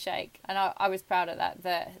a handshake. And I was proud of that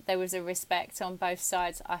there was a respect on both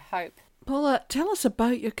sides, I hope. Paula, tell us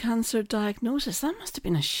about your cancer diagnosis. That must have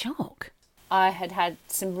been a shock. I had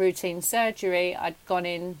some routine surgery. I'd gone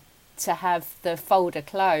in to have the folder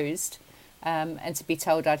closed and to be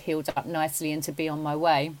told I'd healed up nicely and to be on my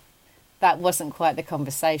way. That wasn't quite the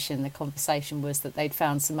conversation. The conversation was that they'd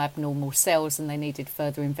found some abnormal cells and they needed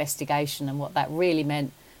further investigation, and what that really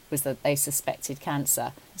meant was that they suspected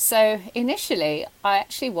cancer. So initially, I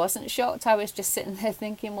actually wasn't shocked. I was just sitting there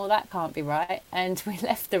thinking, well, that can't be right. And we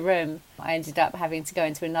left the room. I ended up having to go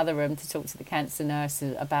into another room to talk to the cancer nurse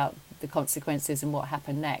about the consequences and what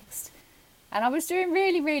happened next. And I was doing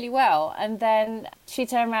really, really well. And then she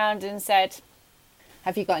turned around and said,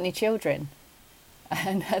 have you got any children?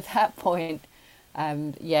 And at that point,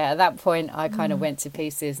 I kind of went to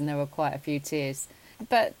pieces, and there were quite a few tears.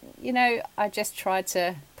 But, you know, I just tried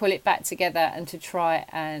to pull it back together and to try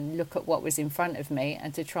and look at what was in front of me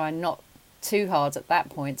and to try not too hard at that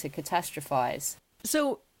point to catastrophize.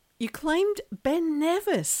 So you climbed Ben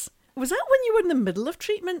Nevis. Was that when you were in the middle of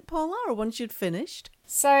treatment, Paula, or once you'd finished?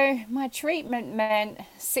 So my treatment meant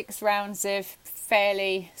 6 rounds of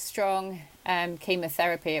fairly strong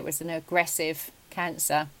chemotherapy. It was an aggressive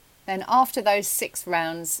cancer. Then after those 6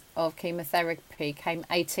 rounds of chemotherapy came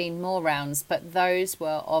 18 more rounds, but those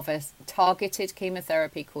were of a targeted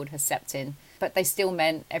chemotherapy called Herceptin. But they still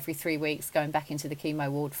meant every 3 weeks going back into the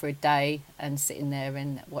chemo ward for a day and sitting there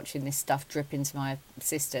and watching this stuff drip into my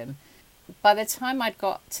system. By the time I'd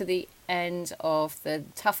got to the end of the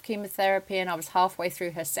tough chemotherapy and I was halfway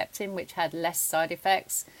through Herceptin, which had less side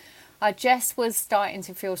effects, I just was starting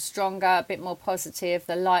to feel stronger, a bit more positive.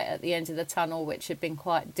 The light at the end of the tunnel, which had been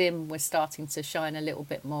quite dim, was starting to shine a little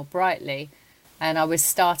bit more brightly. And I was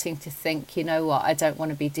starting to think, you know what, I don't want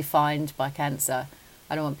to be defined by cancer.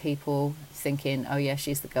 I don't want people thinking, oh yeah,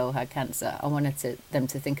 she's the girl who had cancer. I wanted them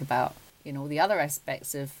to think about, you know, all the other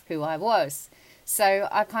aspects of who I was. So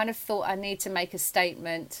I kind of thought I need to make a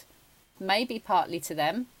statement, maybe partly to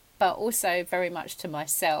them, but also very much to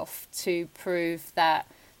myself, to prove that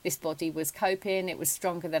this body was coping, it was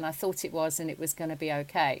stronger than I thought it was, and it was going to be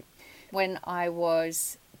okay. When I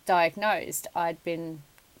was diagnosed, I'd been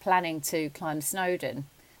planning to climb Snowdon,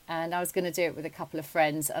 and I was going to do it with a couple of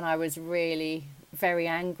friends, and I was really very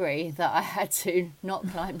angry that I had to not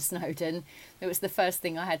climb Snowdon. It was the first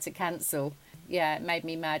thing I had to cancel. Yeah, it made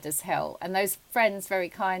me mad as hell. And those friends very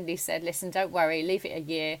kindly said, listen, don't worry, leave it a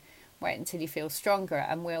year, wait until you feel stronger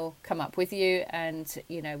and we'll come up with you and,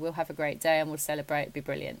 you know, we'll have a great day and we'll celebrate, it'll be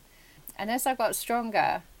brilliant. And as I got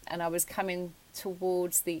stronger and I was coming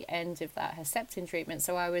towards the end of that Herceptin treatment,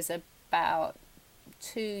 so I was about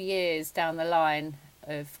 2 years down the line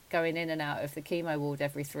of going in and out of the chemo ward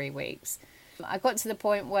every 3 weeks, I got to the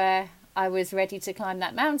point where I was ready to climb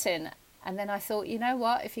that mountain. And then I thought, you know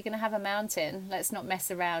what, if you're going to have a mountain, let's not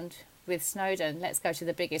mess around with Snowdon. Let's go to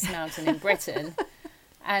the biggest mountain in Britain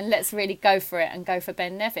and let's really go for it and go for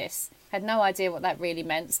Ben Nevis. Had no idea what that really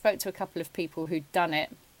meant. Spoke to a couple of people who'd done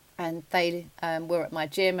it and they were at my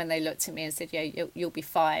gym and they looked at me and said, yeah, you'll be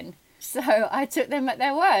fine. So I took them at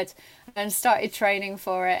their word and started training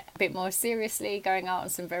for it a bit more seriously, going out on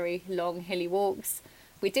some very long hilly walks.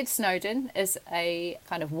 We did Snowdon as a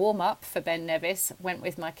kind of warm-up for Ben Nevis. Went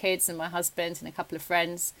with my kids and my husband and a couple of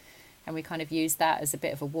friends, and we kind of used that as a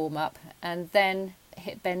bit of a warm-up. And then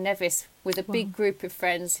hit Ben Nevis with a big group of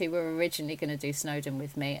friends who were originally going to do Snowdon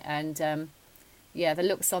with me. And, the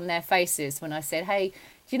looks on their faces when I said, hey,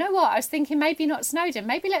 do you know what? I was thinking maybe not Snowdon.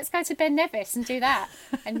 Maybe let's go to Ben Nevis and do that.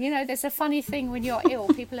 And, you know, there's a funny thing when you're ill,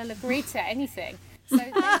 people will agree to anything. So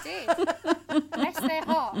they did. Bless their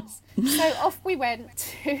hearts. So off we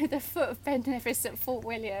went to the foot of Ben Nevis at Fort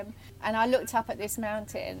William. And I looked up at this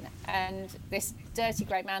mountain, and this dirty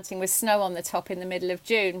great mountain with snow on the top in the middle of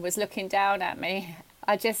June was looking down at me.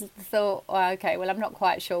 I just thought, okay, well, I'm not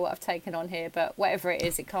quite sure what I've taken on here, but whatever it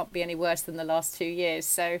is, it can't be any worse than the last 2 years.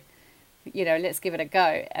 So, you know, let's give it a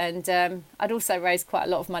go. And I'd also raised quite a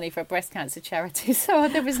lot of money for a breast cancer charity, so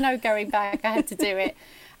there was no going back. I had to do it.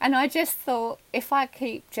 And I just thought, if I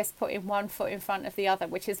keep just putting one foot in front of the other,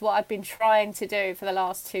 which is what I've been trying to do for the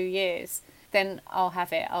last 2 years, then I'll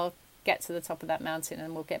have it. I'll get to the top of that mountain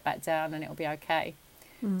and we'll get back down and it'll be okay.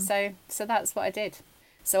 So that's what I did.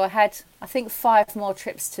 So I had, I think, 5 more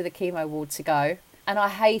trips to the chemo ward to go. And I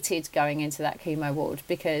hated going into that chemo ward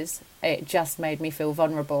because it just made me feel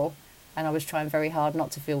vulnerable. And I was trying very hard not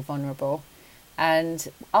to feel vulnerable. And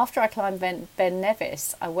after I climbed Ben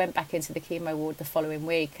Nevis, I went back into the chemo ward the following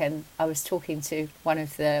week and I was talking to one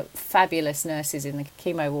of the fabulous nurses in the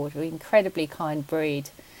chemo ward, an incredibly kind breed.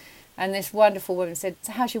 And this wonderful woman said,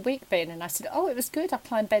 so how's your week been? And I said, oh, it was good. I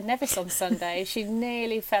climbed Ben Nevis on Sunday. She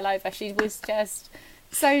nearly fell over. She was just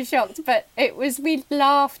so shocked. But we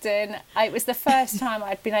laughed, and it was the first time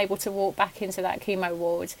I'd been able to walk back into that chemo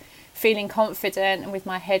ward feeling confident and with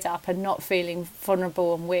my head up and not feeling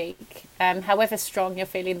vulnerable and weak. However strong you're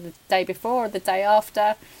feeling the day before or the day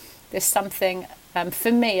after, there's something,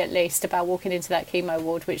 for me at least, about walking into that chemo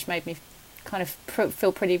ward which made me kind of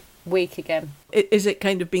feel pretty weak again. Is it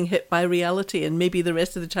kind of being hit by reality, and maybe the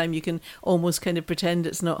rest of the time you can almost kind of pretend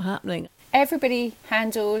it's not happening? Everybody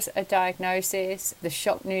handles a diagnosis, the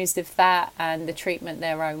shock news of that, and the treatment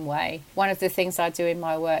their own way. One of the things I do in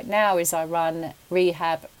my work now is I run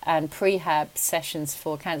rehab and prehab sessions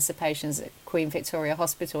for cancer patients at Queen Victoria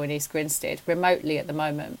Hospital in East Grinstead, remotely at the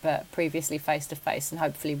moment, but previously face-to-face, and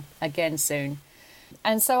hopefully again soon.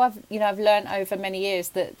 And so I've learned over many years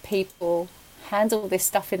that people handle this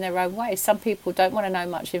stuff in their own way. Some people don't want to know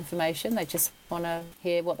much information. They just want to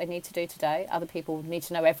hear what they need to do today. Other people need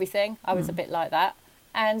to know everything. I was a bit like that.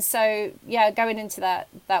 And so, going into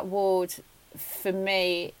that ward, for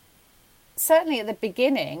me, certainly at the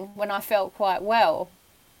beginning, when I felt quite well,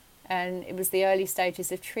 and it was the early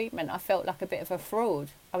stages of treatment, I felt like a bit of a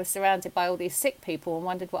fraud. I was surrounded by all these sick people and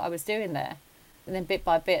wondered what I was doing there. And then bit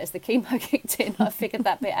by bit, as the chemo kicked in, I figured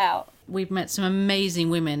that bit out. We've met some amazing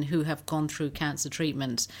women who have gone through cancer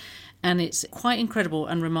treatment. And it's quite incredible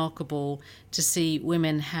and remarkable to see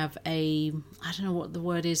women have I don't know what the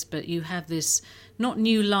word is, but you have this, not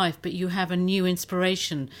new life, but you have a new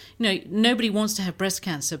inspiration. Nobody wants to have breast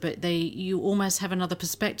cancer, but you almost have another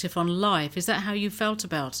perspective on life. Is that how you felt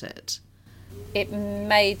about it? It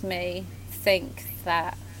made me think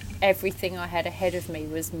that everything I had ahead of me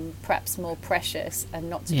was perhaps more precious and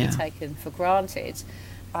not to be taken for granted.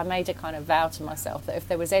 I made a kind of vow to myself that if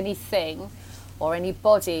there was anything or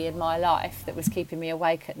anybody in my life that was keeping me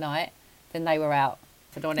awake at night, then they were out.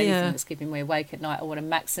 If I don't want anything that's keeping me awake at night, I want to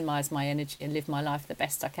maximise my energy and live my life the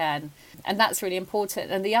best I can. And that's really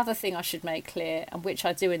important. And the other thing I should make clear, and which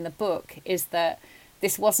I do in the book, is that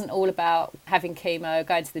this wasn't all about having chemo,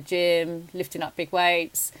 going to the gym, lifting up big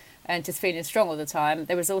weights, and just feeling strong all the time.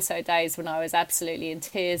 There was also days when I was absolutely in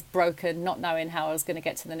tears, broken, not knowing how I was going to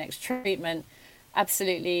get to the next treatment,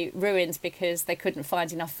 absolutely ruined because they couldn't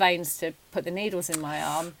find enough veins to put the needles in my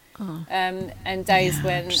arm. And days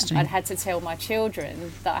when I'd had to tell my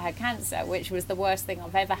children that I had cancer, which was the worst thing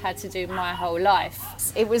I've ever had to do my whole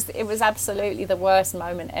life. It was absolutely the worst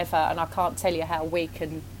moment ever, and I can't tell you how weak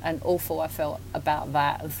and awful I felt about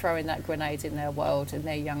that, and throwing that grenade in their world and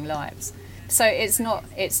their young lives. So it's not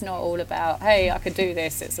all about, hey, I could do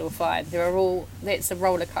this, it's all fine. It's a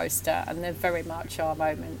roller coaster, and there very much are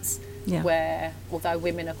moments where, although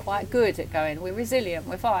women are quite good at going, we're resilient,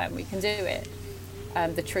 we're fine, we can do it.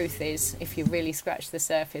 The truth is, if you really scratch the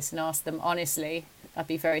surface and ask them honestly, I'd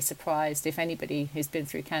be very surprised if anybody who's been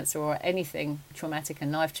through cancer or anything traumatic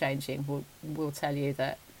and life-changing will tell you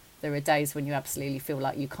that there are days when you absolutely feel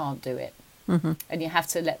like you can't do it. Mm-hmm. And you have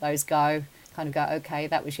to let those go. Kind of go, okay,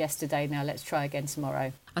 that was yesterday, now let's try again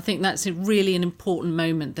tomorrow. I think that's really an important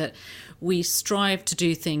moment, that we strive to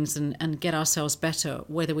do things and get ourselves better,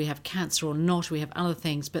 whether we have cancer or not, we have other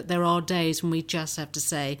things, but there are days when we just have to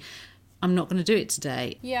say, I'm not going to do it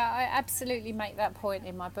today. Yeah, I absolutely make that point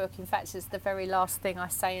in my book. In fact, it's the very last thing I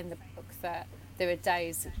say in the book, that there are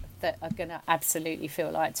days that are going to absolutely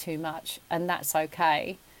feel like too much, and that's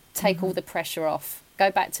okay. Take all the pressure off.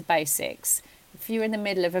 Go back to basics. If you're in the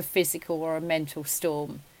middle of a physical or a mental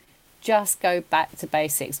storm, just go back to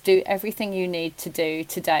basics. Do everything you need to do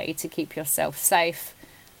today to keep yourself safe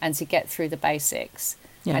and to get through the basics.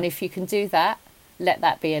 Yeah. And if you can do that, let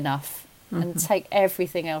that be enough. And take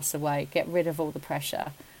everything else away. Get rid of all the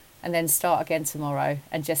pressure. And then start again tomorrow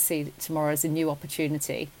and just see tomorrow as a new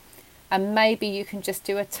opportunity. And maybe you can just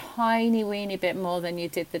do a tiny weeny bit more than you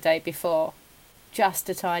did the day before. Just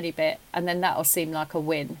a tiny bit. And then that'll seem like a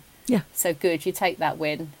win. Yeah. So good, you take that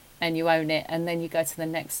win and you own it, and then you go to the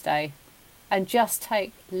next day and just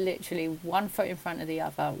take literally one foot in front of the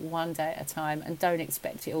other, one day at a time, and don't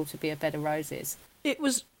expect it all to be a bed of roses. It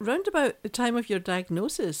was round about the time of your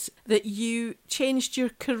diagnosis that you changed your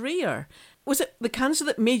career. Was it the cancer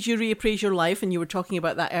that made you reappraise your life, and you were talking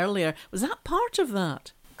about that earlier? Was that part of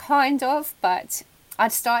that? Kind of, but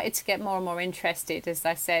I'd started to get more and more interested, as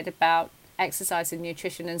I said, about exercise and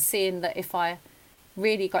nutrition, and seeing that if I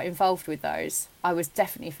really got involved with those, I was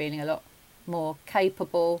definitely feeling a lot more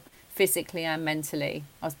capable physically and mentally.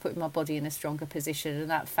 I was putting my body in a stronger position, and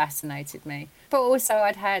that fascinated me. But also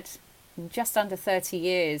I'd had just under 30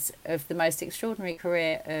 years of the most extraordinary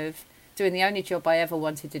career of doing the only job I ever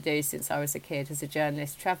wanted to do since I was a kid, as a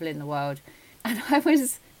journalist, travelling the world. And I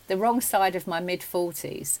was the wrong side of my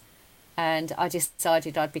mid-40s, and I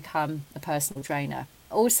decided I'd become a personal trainer.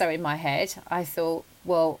 Also in my head, I thought,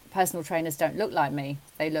 well, personal trainers don't look like me.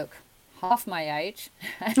 They look half my age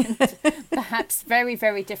and perhaps very,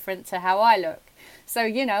 very different to how I look. So,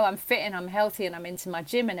 I'm fit and I'm healthy and I'm into my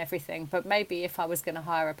gym and everything, but maybe if I was going to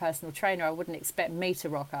hire a personal trainer, I wouldn't expect me to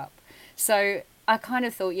rock up. So I kind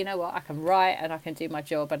of thought, you know what, I can write and I can do my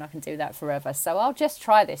job and I can do that forever. So I'll just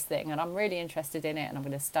try this thing, and I'm really interested in it, and I'm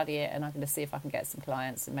going to study it, and I'm going to see if I can get some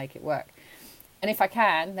clients and make it work. And if I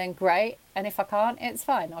can, then great. And if I can't, it's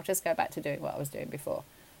fine. I'll just go back to doing what I was doing before.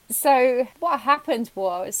 So what happened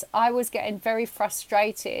was I was getting very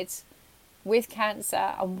frustrated with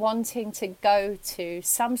cancer and wanting to go to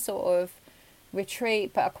some sort of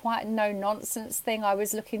retreat, but a quite no-nonsense thing I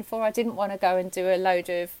was looking for. I didn't want to go and do a load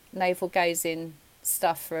of navel-gazing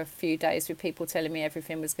stuff for a few days with people telling me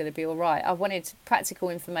everything was going to be all right. I wanted practical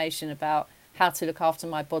information about how to look after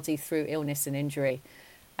my body through illness and injury,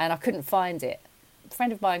 and I couldn't find it. A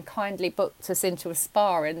friend of mine kindly booked us into a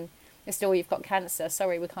spa, and they said, "Oh, you've got cancer,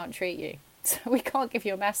 sorry, we can't treat you. So we can't give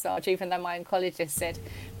you a massage," even though my oncologist said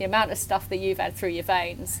the amount of stuff that you've had through your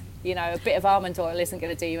veins, you know, a bit of almond oil isn't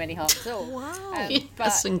going to do you any harm at all. Wow.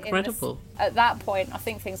 That's incredible. At that point, I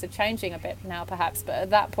think things are changing a bit now perhaps, but at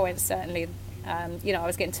that point certainly, you know, I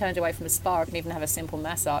was getting turned away from a spa. I couldn't even have a simple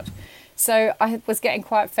massage. So I was getting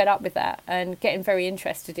quite fed up with that and getting very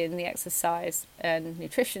interested in the exercise and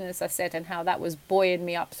nutrition, as I said, and how that was buoying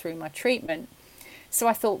me up through my treatment. So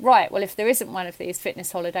I thought, right, well, if there isn't one of these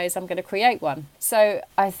fitness holidays, I'm going to create one. So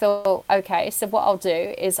I thought, okay, so what I'll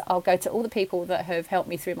do is I'll go to all the people that have helped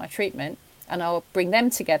me through my treatment, and I'll bring them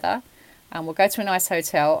together, and we'll go to a nice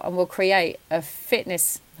hotel, and we'll create a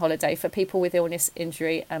fitness holiday for people with illness,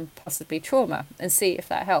 injury, and possibly trauma, and see if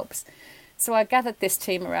that helps. So I gathered this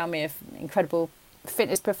team around me of incredible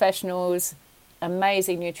fitness professionals,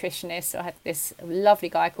 amazing nutritionists. So I had this lovely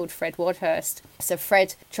guy called Fred Wadhurst. So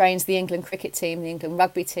Fred trains the England cricket team, the England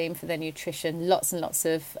rugby team for their nutrition, lots and lots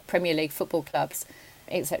of Premier League football clubs,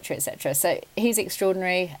 etc., etc. So he's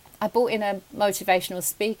extraordinary. I brought in a motivational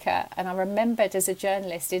speaker, and I remembered as a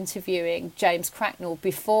journalist interviewing James Cracknell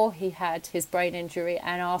before he had his brain injury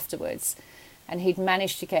and afterwards. And he'd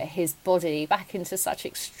managed to get his body back into such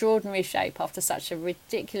extraordinary shape after such a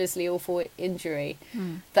ridiculously awful injury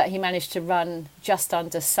that he managed to run just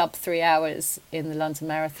under sub 3 hours in the London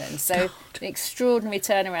Marathon. So an extraordinary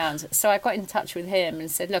turnaround. So I got in touch with him and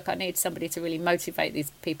said, look, I need somebody to really motivate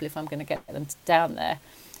these people if I'm going to get them down there.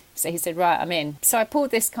 So he said, right, I'm in. So I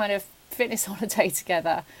pulled this kind of fitness holiday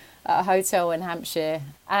together at a hotel in Hampshire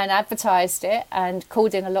and advertised it and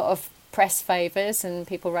called in a lot of press favours, and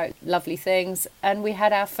people wrote lovely things, and we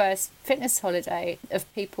had our first fitness holiday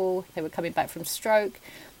of people. They were coming back from stroke,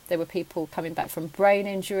 there were people coming back from brain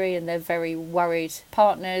injury and their very worried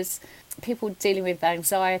partners, people dealing with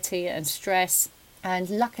anxiety and stress. And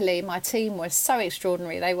luckily my team was so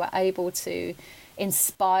extraordinary. They were able to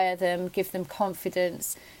inspire them, give them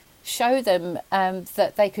confidence, show them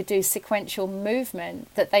that they could do sequential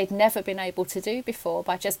movement that they'd never been able to do before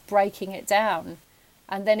by just breaking it down.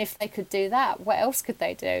 And then if they could do that, what else could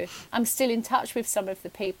they do? I'm still in touch with some of the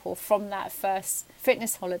people from that first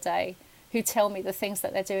fitness holiday who tell me the things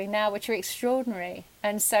that they're doing now, which are extraordinary.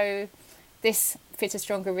 And so this Fitter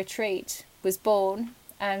Stronger retreat was born,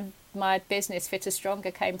 and my business Fitter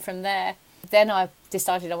Stronger came from there. Then I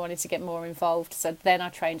decided I wanted to get more involved. So then I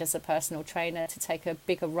trained as a personal trainer to take a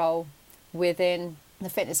bigger role within the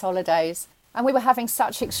fitness holidays. And we were having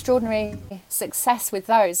such extraordinary success with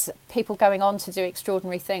those, people going on to do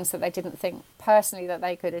extraordinary things that they didn't think personally that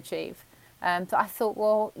they could achieve. But I thought,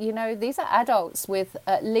 well, you know, these are adults with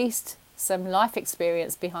at least some life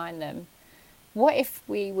experience behind them. What if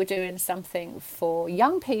we were doing something for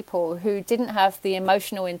young people who didn't have the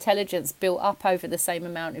emotional intelligence built up over the same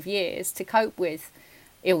amount of years to cope with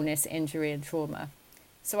illness, injury and trauma?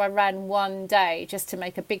 So I ran one day just to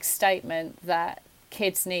make a big statement that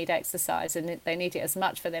kids need exercise, and they need it as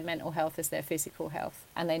much for their mental health as their physical health,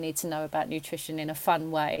 and they need to know about nutrition in a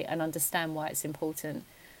fun way and understand why it's important,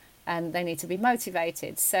 and they need to be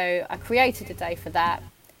motivated. So I created a day for that.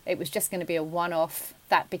 It was just going to be a one-off.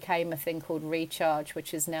 That became a thing called Recharge,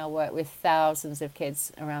 which has now worked with thousands of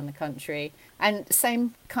kids around the country. And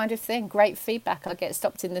same kind of thing, great feedback. I get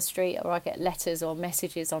stopped in the street, or I get letters or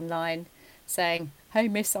messages online saying, hey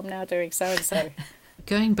miss, I'm now doing so and so.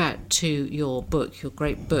 Going back to your book, your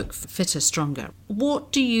great book, Fitter Stronger,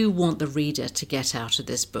 what do you want the reader to get out of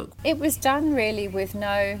this book? It was done really with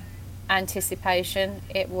no anticipation.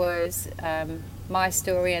 It was my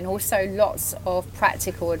story, and also lots of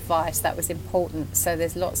practical advice that was important. So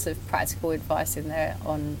there's lots of practical advice in there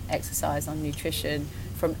on exercise, on nutrition,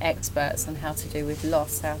 from experts on how to do with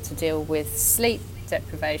loss, how to deal with sleep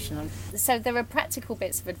deprivation. So there are practical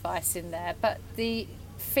bits of advice in there, but the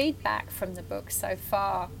feedback from the book so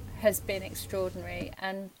far has been extraordinary,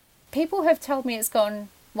 and people have told me it's gone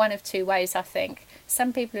one of two ways. I think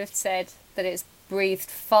some people have said that it's breathed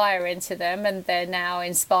fire into them and they're now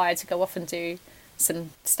inspired to go off and do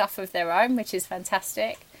some stuff of their own, which is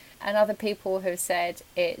fantastic. And other people who've said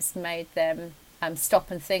it's made them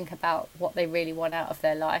stop and think about what they really want out of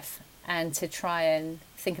their life, and to try and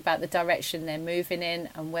think about the direction they're moving in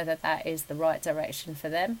and whether that is the right direction for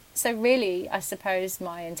them. So really, I suppose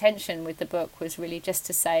my intention with the book was really just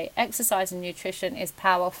to say exercise and nutrition is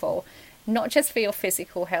powerful, not just for your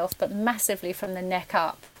physical health, but massively from the neck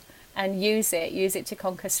up, and use it to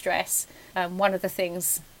conquer stress. One of the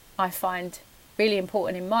things I find really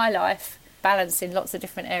important in my life, balancing lots of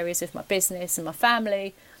different areas of my business and my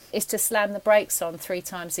family, is to slam the brakes on 3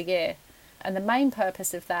 times a year. And the main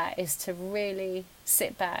purpose of that is to really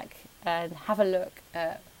sit back and have a look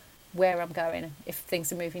at where I'm going, if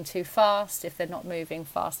things are moving too fast, if they're not moving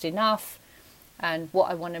fast enough, and what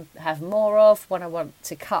I want to have more of, what I want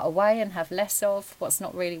to cut away and have less of, what's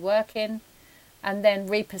not really working, and then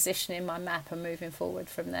repositioning my map and moving forward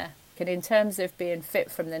from there. And in terms of being fit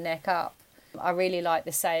from the neck up, I really like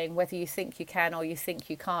the saying, whether you think you can or you think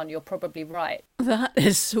you can't, you're probably right. That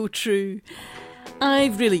is so true.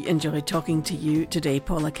 I've really enjoyed talking to you today,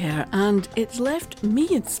 Paula Kerr, and it's left me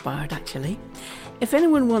inspired, actually. If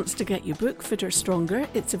anyone wants to get your book, Fitter Stronger,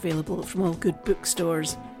 it's available from all good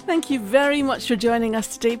bookstores. Thank you very much for joining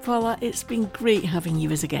us today, Paula. It's been great having you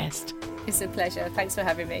as a guest. It's a pleasure. Thanks for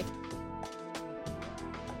having me.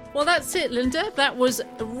 Well, that's it, Linda. That was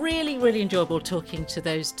really, really enjoyable talking to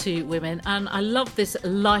those 2 women, and I love this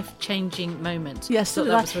life-changing moment. Yes,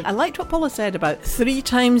 I liked what Paula said about 3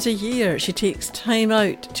 times a year she takes time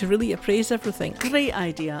out to really appraise everything. Great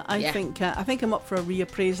idea. I think I'm up for a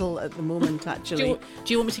reappraisal at the moment, actually.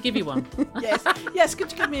 Do you want me to give you one? Yes,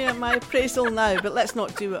 could you give me my appraisal now, but let's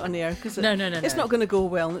not do it on air, because it's not going to go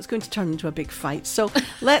well and it's going to turn into a big fight. So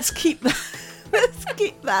let's keep that. Let's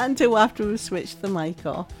keep that until after we've switched the mic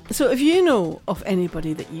off. So if you know of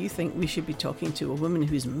anybody that you think we should be talking to, a woman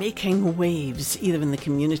who's making waves, either in the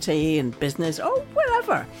community and business or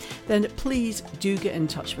wherever, then please do get in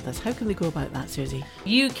touch with us. How can they go about that, Susie?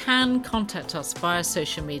 You can contact us via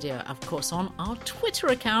social media, of course, on our Twitter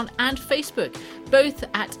account and Facebook, both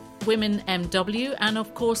at Women MW, and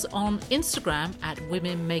of course on Instagram at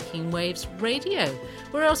Women Making Waves Radio.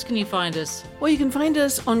 Where else can you find us? Well, you can find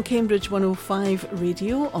us on Cambridge 105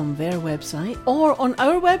 Radio on their website, or on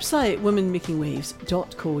our website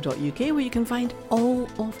womenmakingwaves.co.uk, where you can find all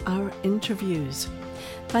of our interviews.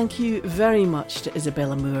 Thank you very much to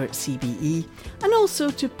Isabella Moore, CBE, and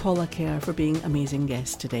also to Paula Kerr for being amazing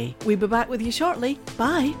guest today. We'll be back with you shortly.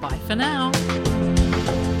 Bye. Bye for now.